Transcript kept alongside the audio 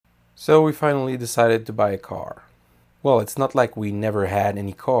So we finally decided to buy a car. Well, it's not like we never had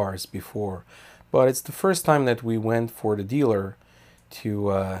any cars before, but it's the first time that we went for the dealer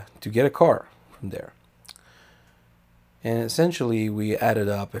to get a car from there. And essentially, we added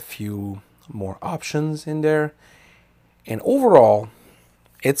up a few more options in there, and overall,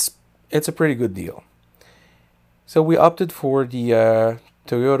 it's it's a pretty good deal. So we opted for the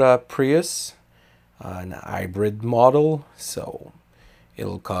Toyota Prius, an hybrid model. So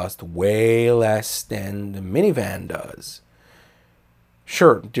it'll cost way less than the minivan does.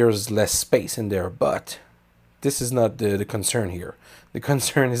 Sure, there's less space in there, but this is not the concern here. The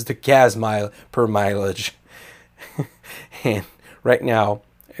concern is the gas mile per mileage. And right now,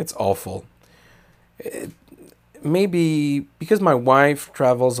 it's awful. It, maybe because my wife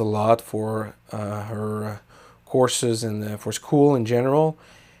travels a lot for her courses and for school in general,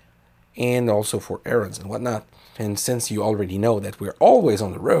 and also for errands and whatnot. And since you already know that we're always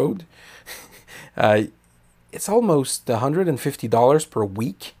on the road, uh, it's almost $150 per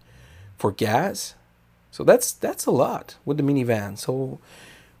week for gas. So that's a lot with the minivan. So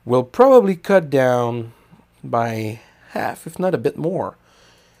we'll probably cut down by half, if not a bit more.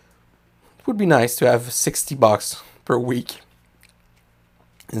 It would be nice to have $60 per week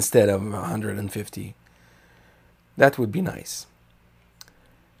instead of 150. That would be nice.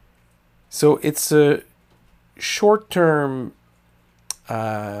 So it's a short-term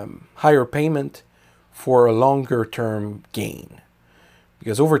higher payment for a longer-term gain,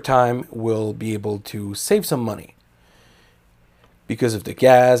 because over time we'll be able to save some money because of the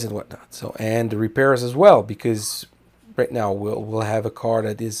gas and whatnot. So, and the repairs as well, because right now we'll have a car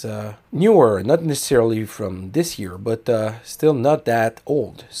that is newer, not necessarily from this year, but still not that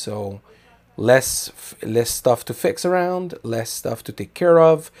old. So less stuff to fix around, less stuff to take care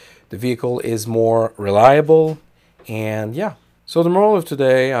of. The vehicle is more reliable, and yeah. So the moral of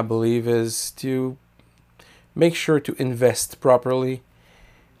today, I believe, is to make sure to invest properly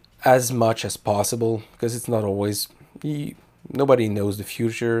as much as possible, because it's not always, nobody knows the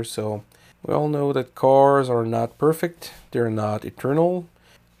future. So we all know that cars are not perfect, they're not eternal,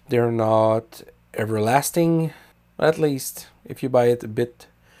 they're not everlasting. At least if you buy it a bit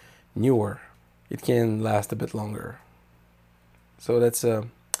newer, it can last a bit longer. So that's a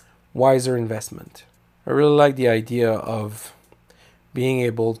wiser investment. I really like the idea of being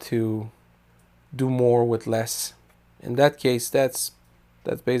able to do more with less. In that case, that's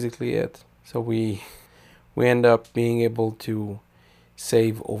basically it. So we end up being able to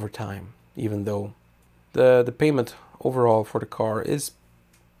save over time, even though the payment overall for the car is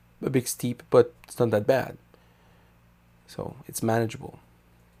a bit steep, but it's not that bad. So it's manageable.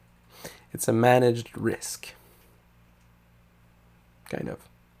 It's a managed risk, kind of.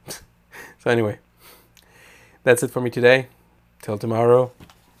 So anyway, that's it for me today. Till tomorrow.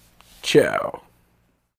 Ciao.